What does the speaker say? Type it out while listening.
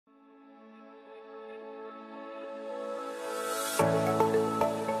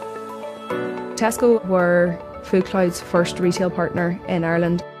Tesco were Food Cloud's first retail partner in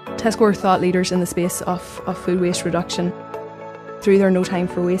Ireland. Tesco are thought leaders in the space of food waste reduction. Through their No Time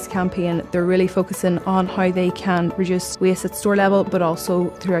for Waste campaign, they're really focusing on how they can reduce waste at store level, but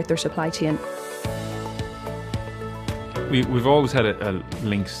also throughout their supply chain. We've always had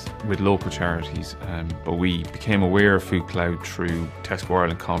links with local charities, but we became aware of Food Cloud through Tesco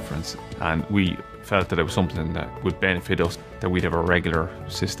Ireland conference, and we felt that it was something that would benefit us, that we'd have a regular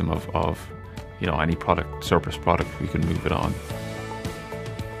system of any product, surplus product, we can move it on.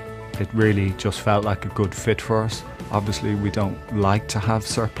 It really just felt like a good fit for us. Obviously, we don't like to have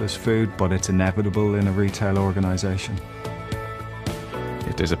surplus food, but it's inevitable in a retail organisation.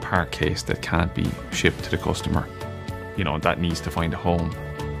 If there's a part case that can't be shipped to the customer, that needs to find a home.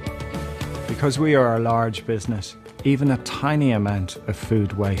 Because we are a large business, even a tiny amount of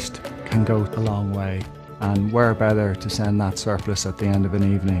food waste can go a long way. And we're better to send that surplus at the end of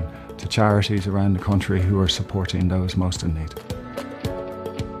an evening to charities around the country who are supporting those most in need.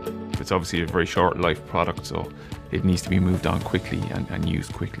 It's obviously a very short life product, so it needs to be moved on quickly and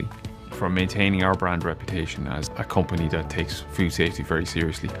used quickly. For maintaining our brand reputation as a company that takes food safety very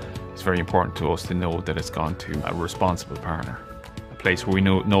seriously, it's very important to us to know that it's gone to a responsible partner, a place where we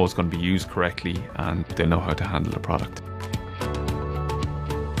know it's going to be used correctly and they know how to handle the product.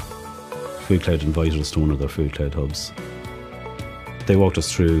 Food Cloud invited us to one of their Food Cloud hubs. They walked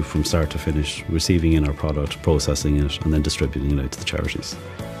us through from start to finish, receiving in our product, processing it and then distributing it out to the charities.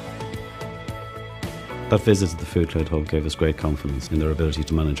 That visit to the Food Cloud hub gave us great confidence in their ability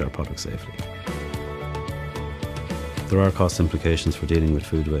to manage our product safely. There are cost implications for dealing with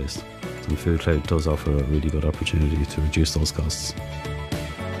food waste, and Food Cloud does offer a really good opportunity to reduce those costs.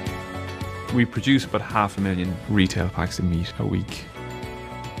 We produce about 500,000 retail packs of meat a week.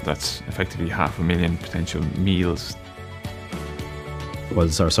 That's effectively 500,000 potential meals.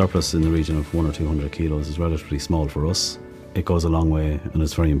 Whilst our surplus in the region of 100 or 200 kilos is relatively small for us, it goes a long way and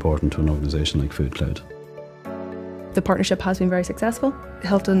it's very important to an organisation like Food Cloud. The partnership has been very successful.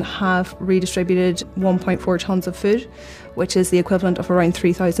 Hilton have redistributed 1.4 tonnes of food, which is the equivalent of around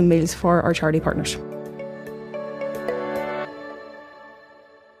 3,000 meals for our charity partners.